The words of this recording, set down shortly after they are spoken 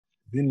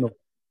Do you know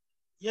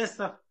Yes,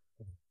 sir.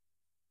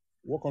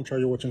 what country are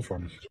you watching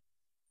from?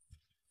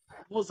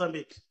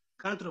 Mozambique.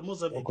 Country What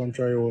Mozambique.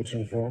 country are you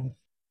watching from?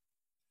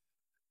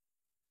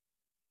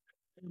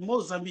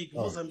 Mozambique.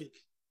 Ah,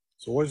 Mozambique.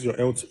 so what's your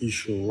health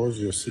issue? What's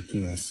your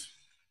sickness?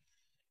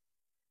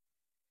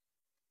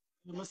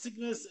 My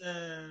sickness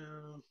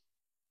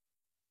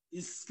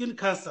is skin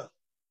cancer.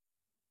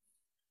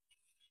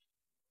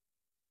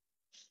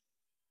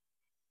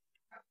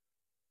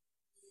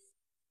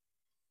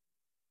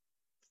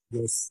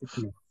 Your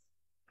sickness,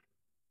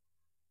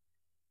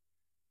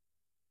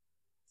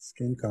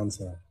 skin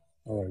cancer.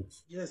 All right.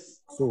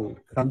 Yes. So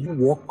can you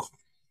walk?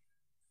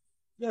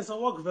 Yes, I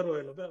work very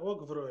well. I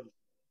work very well.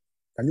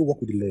 Can you walk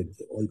with the leg,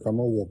 or you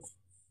cannot walk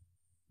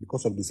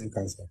because of the skin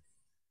cancer?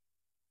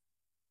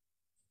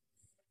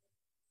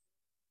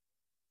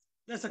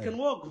 Yes, I Oh, can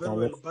walk you very can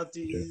well, walk. but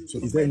Okay. So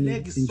is there my any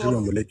leg is injury on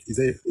swollen. your leg? Is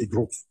there a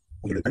growth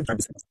on your leg? Can you try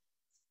this?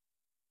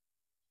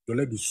 Your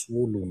leg is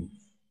swollen.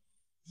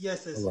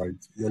 Yes, yes, All right.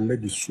 Your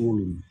leg is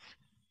swollen.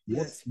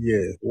 What yes.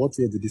 year? What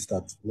year did it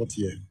start? What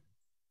year?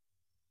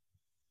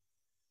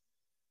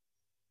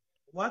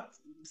 What,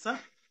 sir?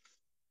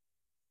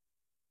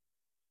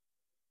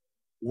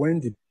 When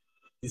did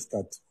it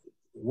start?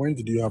 When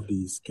did you have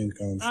the skin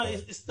cancer?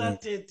 It When?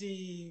 started,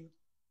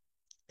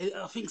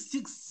 I think,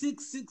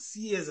 six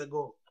years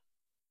ago.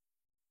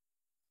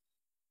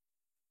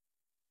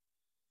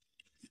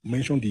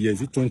 Mention the year.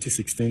 Is it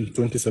 2016,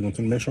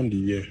 2017? Mention the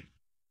year.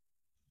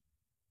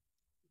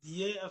 The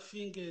year, I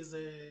think, is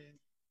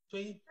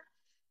 20,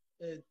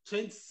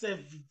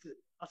 27,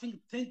 I think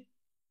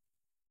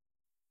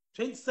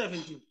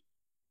 2017.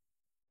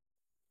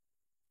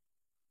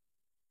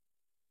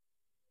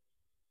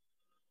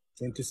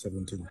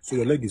 2017. So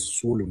your leg is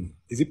swollen.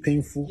 Is it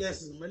painful?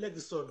 Yes, my leg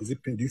is swollen. Is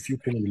it pain? Do you feel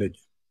pain in the leg?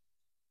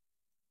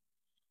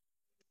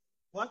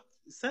 What,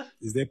 sir?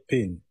 Is there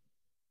pain?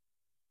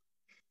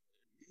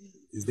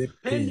 Is there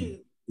pain? Pain?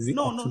 Is it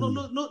No,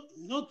 actually?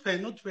 not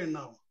pain, not pain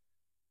now.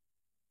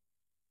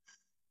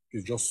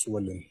 It's just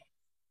swelling.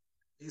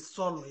 It's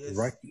swollen, yes.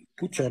 Right.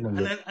 Put your hand on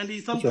your. And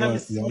it Put your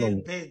hand, sometimes your hand smell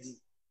on. bad.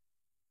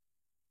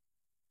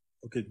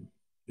 Okay.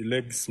 The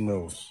leg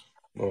smells.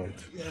 All right.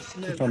 Yeah,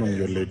 smell Put your hand on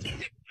your bad.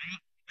 leg.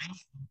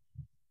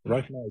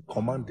 Right now, I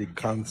command the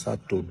cancer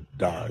to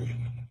die.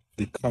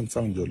 The cancer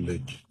on your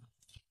leg.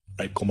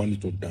 I command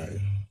it to die.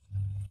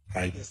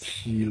 I Yes.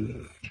 kill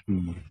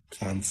the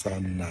cancer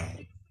now.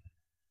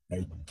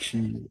 I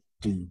kill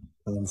the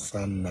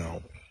cancer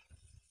now.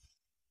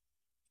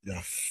 You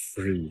are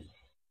free.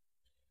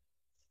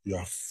 You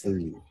are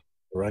free.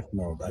 Right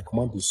now, I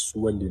command the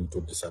swelling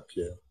to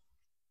disappear.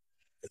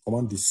 I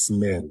command the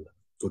smell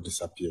to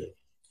disappear.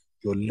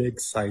 Your leg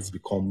size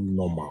become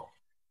normal.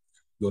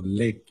 Your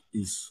leg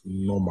is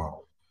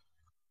normal.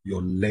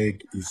 Your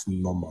leg is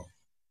normal.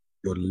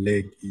 Your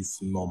leg is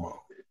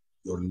normal.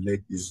 Your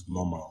leg is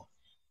normal.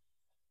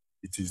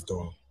 It is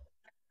done.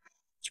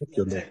 Check Yeah,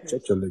 your leg.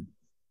 Check your leg.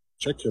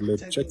 Check your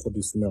leg. Check for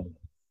the smell.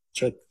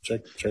 Check,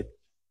 check, check.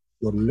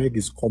 Your leg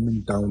is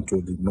coming down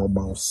to the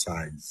normal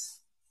size.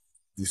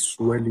 The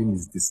swelling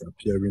is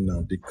disappearing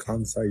now. The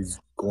cancer is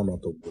gone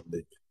out of the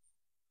leg.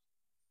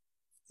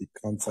 The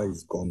cancer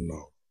is gone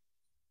now.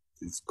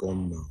 It's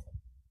gone now.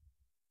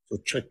 So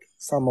check,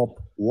 stand up,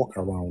 walk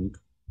around,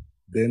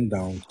 bend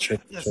down,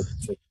 check, yes.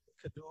 check,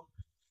 check.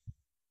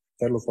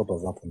 Tell us what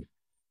has happened.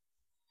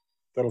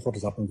 Tell us what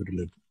has happened to the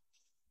leg.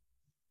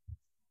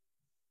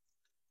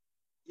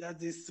 Yeah,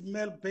 the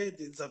smell bad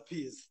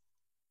disappears.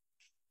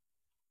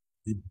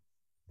 The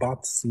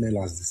bad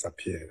smell has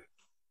disappeared.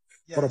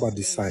 Yes, What about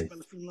the size?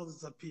 smell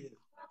disappear.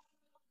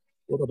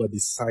 What about the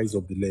size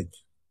of the leg?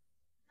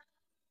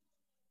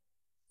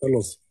 Tell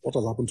us what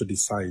has happened to the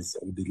size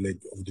of the leg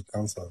of the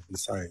cancer, the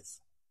size.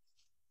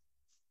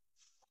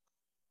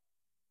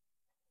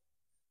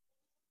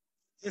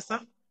 Yes,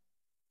 sir.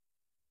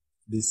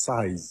 The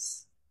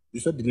size. You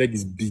said the leg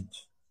is big.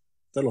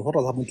 Tell us what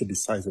has happened to the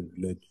size of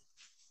the leg.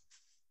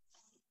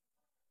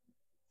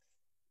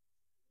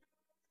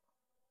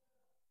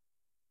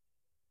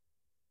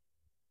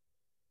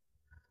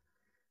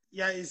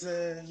 Yeah,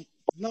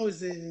 now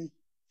it's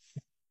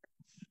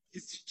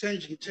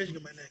changing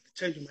my leg,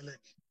 changing my leg.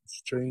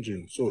 It's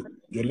changing. So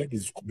your leg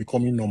is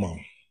becoming normal.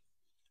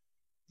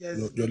 Yes,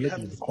 Your leg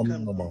is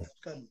becoming normal.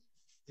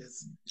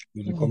 Yes. It's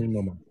becoming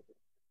normal.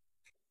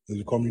 It's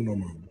becoming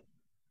normal.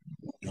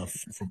 You are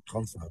free from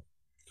cancer.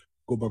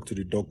 Go back to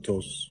the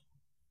doctors.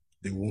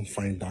 They won't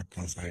find that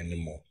cancer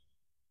anymore.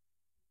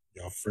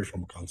 You are free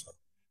from cancer.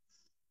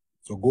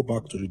 So go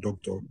back to the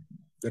doctor.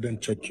 Let them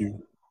check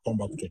you. Come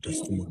back to your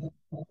testimony.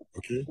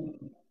 Okay?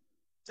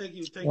 Thank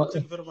you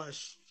very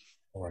much.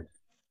 All right.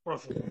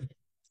 Prophet.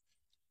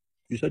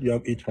 You said you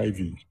have HIV.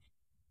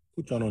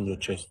 Put your hand on your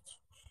chest.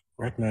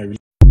 Right now,